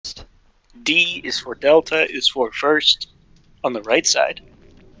D is for Delta, is for first on the right side.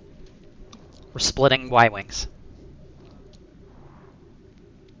 We're splitting Y-wings.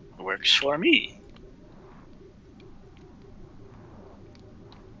 Works for me.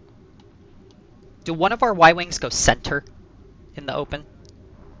 Do one of our Y-wings go center in the open?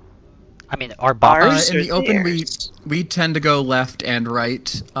 I mean, our bombers? In the open, we tend to go left and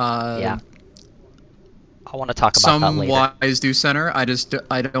right. Yeah. I want to talk about that later. Some Ys do center. I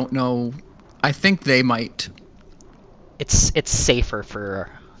don't know. I think they might. It's safer for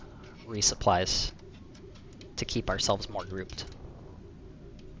resupplies to keep ourselves more grouped.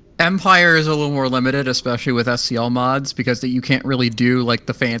 Empire is a little more limited, especially with SCL mods, because you can't really do like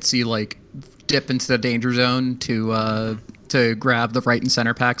the fancy like dip into the danger zone to grab the right and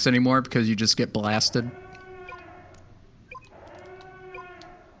center packs anymore, because you just get blasted.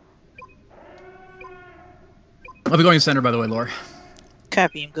 I'll be going center, by the way, Lore.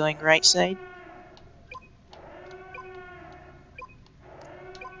 Copy, I'm going right side.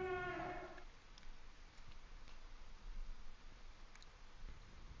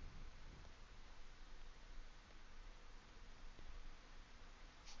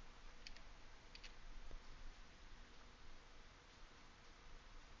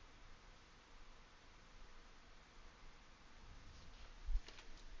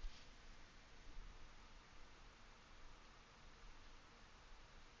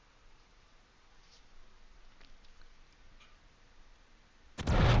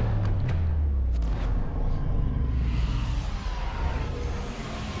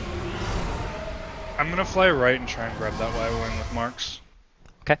 I'm gonna fly right and try and grab that Y-wing with marks.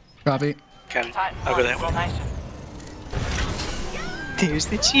 Okay. Copy. Okay, I'll go that way. There's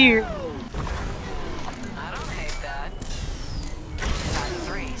the cheer. I don't hate that. Type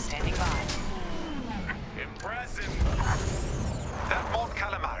 3 standing by. Impressive. That Mon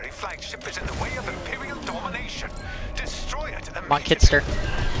Calamari flagship is in the way of Imperial domination. Destroy it immediately. Come on, Kitster.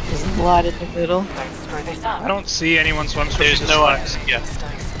 There's a lot in the middle. Let's screw this up. I don't see anyone, so I'm switching There's to no flags. yeah.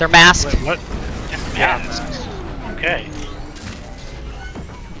 They're masked. Wait, what? Yeah. Okay.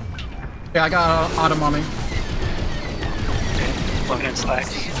 Yeah, I got Autumn on me. Looking at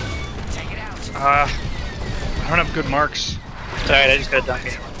slacks. Take it out. I don't have good marks. It's alright, I just got a dunk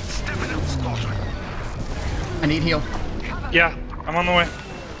it. I need heal. Yeah, I'm on the way.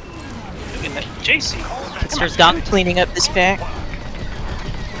 Looking at JC. Kitster's done. Cleaning up this pack.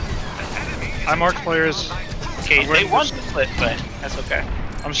 I marked players. Okay, they won the split, but that's okay.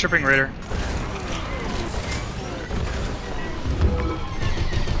 I'm stripping Raider.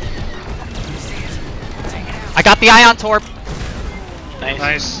 I got the ion torp. Nice.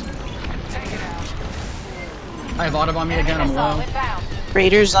 Nice. I have Autumn on me again. I'm low.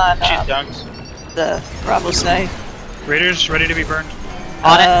 Raiders on She's dunked. the Bravo side. Raiders ready to be burned.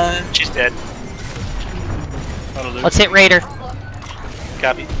 On it. She's dead. That'll do. Let's hit Raider.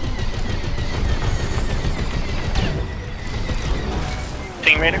 Copy.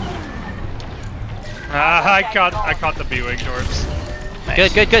 Ping Raider. I caught the B-wing torps. Nice.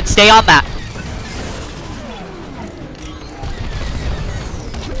 Good, good, good. Stay on that.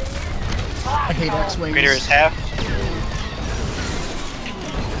 I hate X-wings. Raider is half.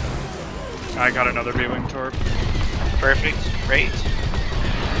 I got another B-wing torp. Perfect. Great.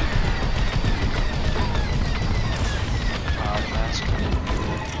 Mask.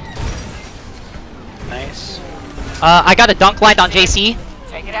 Nice. I got a dunk line on JC.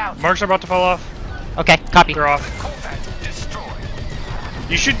 Take it out. Marks are about to fall off. Okay, copy. They're off.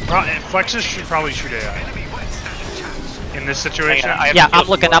 You should Flexus should probably shoot AI in this situation. Hang on, I have Yeah, to I'm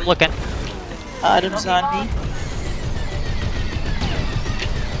go looking, for it. I'm looking. Autumn's on me.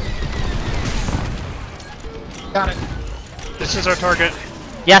 Got it. This is our target.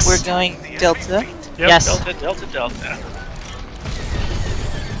 Yes. We're going Delta. Yep. Yes. Delta, Delta, Delta.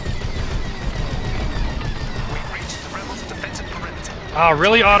 Oh,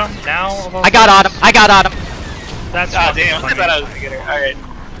 really, Autumn? Now? I got Autumn. I got Autumn. That's Ah, fucking damn. I funny. thought I was gonna get her. Alright.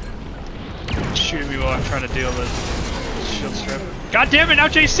 Shooting me while I'm trying to deal with shield strip. God damn it! Now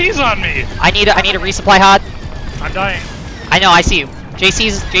JC's on me. I need a resupply hod. I'm dying. I know, I see you.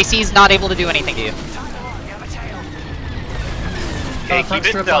 JC's not able to do anything to you. Okay, front keep it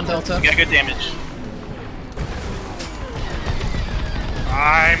strip on Delta. Delta. You got good damage.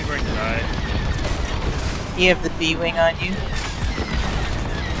 I'm going to die. You have the B-wing on you.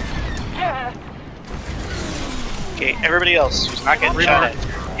 Okay, everybody else who's not getting shot at.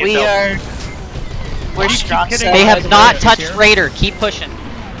 get We Delta. we're keep strong hitting side. They have not Raider, touched here. Raider. Keep pushing.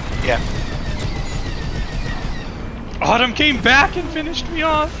 Yeah. Autumn came back and finished me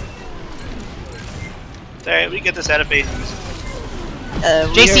off. It's alright, we get this out of bases. we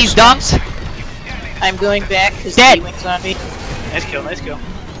JC's are- dunked. I'm going back because Dead. the B-wing's on me. Nice kill, nice kill.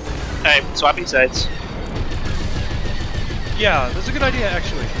 Alright, swapping sides. Yeah, that's a good idea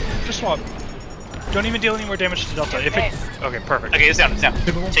actually. Just swap. Don't even deal any more damage to Delta. If it. Okay, perfect. Okay, it's down, it's down.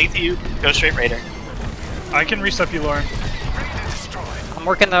 Take the U, go straight Raider. I can reset you, Lauren. I'm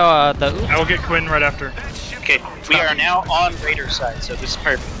working the oop. I will get Quinn right after. Okay, we are now on Raider's side, so this is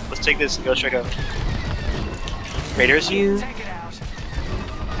perfect. Let's take this and go straight over. Raiders? You.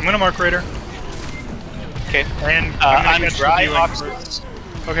 I'm gonna mark Raider. Okay. And I'm gonna catch the dry B-wing opposites.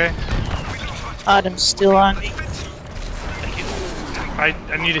 Okay. Autumn's still on me. Thank you.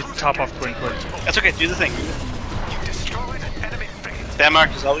 I need to top off Quinn quick. That's okay, do the thing. You destroyed an enemy frigate. That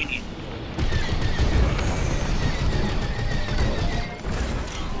mark is all we need.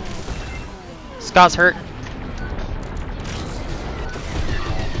 Scott's hurt.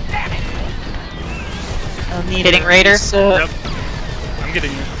 I'll need Hitting a Raider. Yep. I'm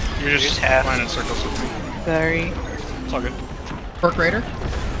getting you. You're just Just half. flying in circles with me. Sorry. It's all good. Work Raider.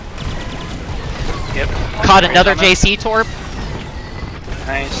 Yep. Caught another JC torp.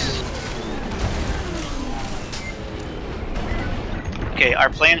 Nice. Okay, our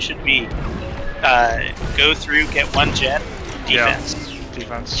plan should be go through, get one gen, defense.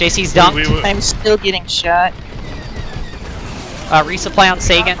 Defense. JC's dunked. I'm still getting shot. Resupply on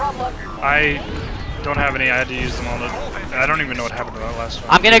Sagan. I don't have any. I had to use them all. I don't even know what happened to that last one.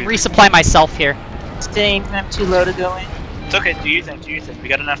 I'm gonna resupply myself here. Staying. I'm too low to go in. It's okay, do you think, we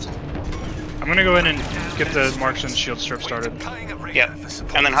got enough. I'm gonna go in and get the marks and shield strip started. Yep.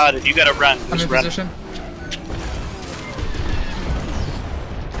 And then Hod, if you gotta run, I'm just in run. position.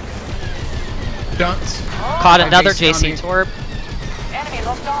 Dunks. Caught Oh, another JC on me. JC torp. Enemy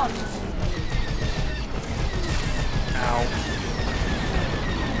locked on. Ow.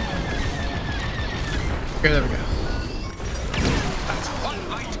 Okay, there we go. That's one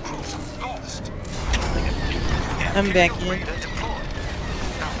light cruiser lost. I'm back in.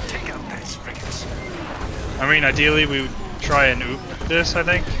 Now take out those frigates. I mean, ideally we would try and oop this. I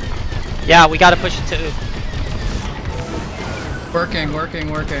think. Yeah, we gotta push it to oop. Working,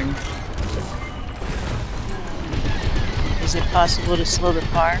 working, working. Is it possible to slow the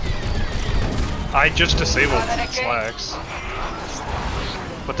farm? I just disabled slacks,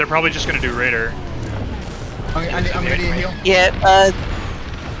 but they're probably just gonna do Raider. I'm ready to heal. Yeah,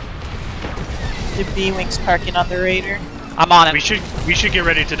 the B-wing's parking on the Raider. I'm on We him. should get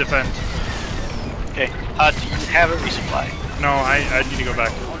ready to defend. Okay, Hod, do you have a resupply? No, I need to go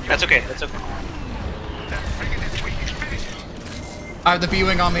back. That's okay, that's okay. That frigate is weak. Finish it. I have the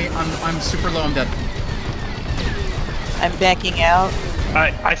B-wing on me. I'm super low. I'm dead. I'm backing out.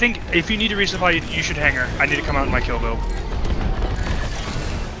 I think if you need to resupply, you should hang her. I need to come out in my kill build.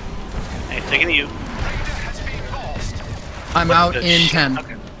 Hey, taking the U. Has been lost. I'm What out the in shit? 10.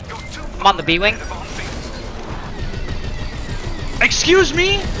 Okay. You're too I'm on the B-wing. far ahead of our fleet. Excuse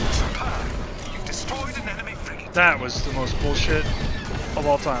me? Superb. You've destroyed an enemy frigate. That was the most bullshit of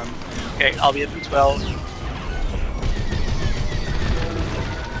all time. Okay, I'll be at B12.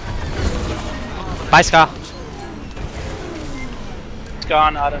 Bye, Scott. It's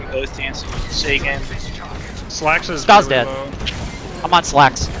gone, Autumn, both dancing, Sagan. Slacks is Scott's really dead. low. I'm on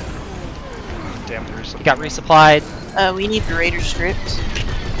slacks. Damn, the resupply. He got resupplied. We need the Raider stripped.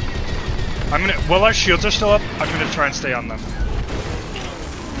 I'm gonna. While our shields are still up, I'm gonna try and stay on them.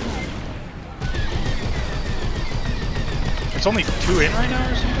 It's only 2 in right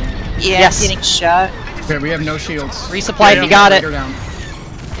now or something? Yeah, Yes. I'm getting shot. Okay, we have no shields. Resupplied, Yeah, you got it. Raider down.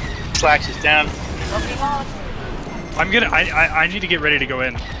 Slacks is down. Looking on. I'm gonna. I need to get ready to go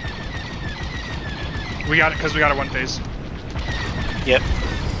in. We got it because we got a 1 phase. Yep.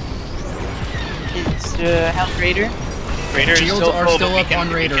 It's Hound Raider. Raider is Shields still are full, still but we up can, on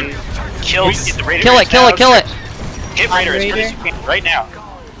we Raider. can kill the Raider. Kill is it, kill now it, kill it. Hit On Raider as quick as Raider. you can right now.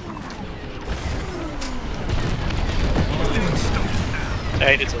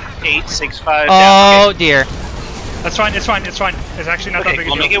 Alright, it's an 865 down. Oh dear. That's fine. It's fine. It's fine. It's actually not Okay, that big a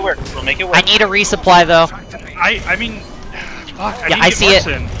we'll deal. make it work. We'll make it work. I need a resupply though. I mean, fuck. Yeah, need I to see get it.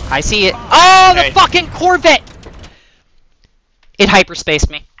 marks in. I see it. Oh, the Alright. fucking Corvette! It hyperspaced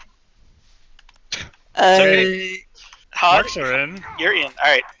me. okay. Hod, Marks are in. you're in.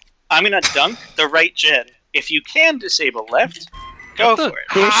 Alright. I'm gonna dunk the right gen. If you can disable left, go What the- for it.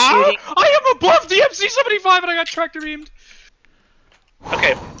 They're shooting. I am above the MC-75 and I got tractor beamed.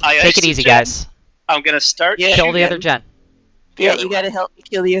 Okay. Take it easy, guys. I'm gonna start Yeah. Kill the shooting other gen. the Yeah, other you one. gotta help me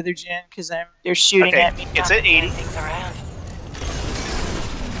kill the other gen because they're shooting Okay, at me. it's at 80. Things around.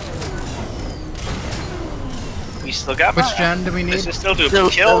 We still got Which mine. gen do we need? This is still doable. No,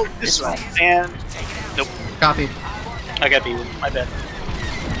 Kill no, this this one. one. And Copy. I got B. My bad.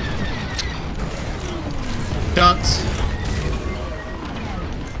 Dunks.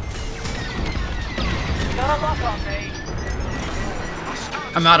 Got a lock on me.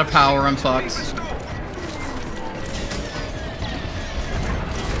 I'm out of power, I'm fucked.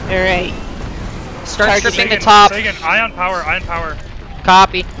 Alright. Start stripping the Sagan, top. Sagan, ion power, ion power.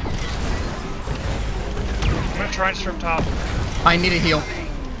 Copy. I'm gonna try and strip top. I need a heal.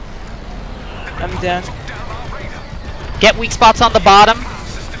 I'm done. Get weak spots on the bottom.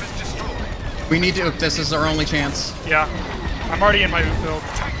 We need to oop, this is our only chance. Yeah. I'm already in my oop build.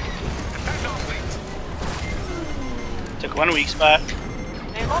 Took one weak spot.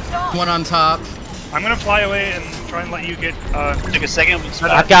 They locked on. One on top. I'm gonna fly away and try and let you get, Took a second weak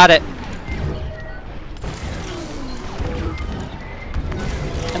spot. I've got it.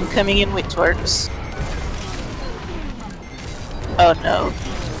 I'm coming in with torps. Oh no,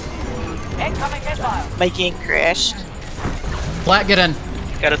 Incoming missile. my game crashed. Flat, get in.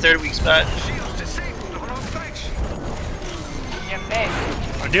 Got a third weak spot. You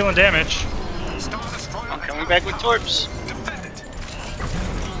missed. I'm dealing damage. I'm coming back with torps.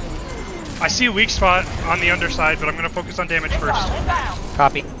 I see a weak spot on the underside, but I'm gonna focus on damage first. Missile inbound.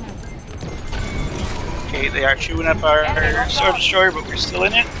 Copy. Okay, they are chewing up our Sword Destroyer, but we're still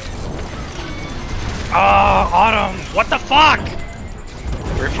in it. Ah, Autumn! What the fuck?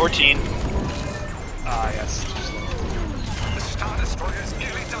 We're at 14. Ah, yes. The Star Destroyer is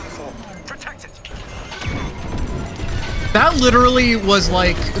nearly done for. Protect it. That literally was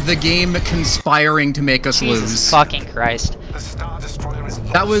like the game conspiring to make us Jesus lose. fucking Christ. The Star Destroyer is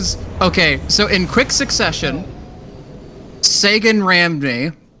lost. That was okay. So in quick succession, Sagan rammed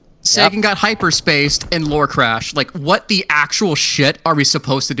me. Sagan got hyperspaced and lore crashed. Like, what the actual shit are we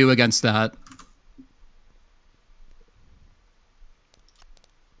supposed to do against that?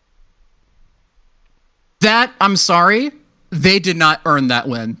 That, I'm sorry, they did not earn that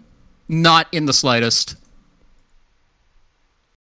win. Not in the slightest.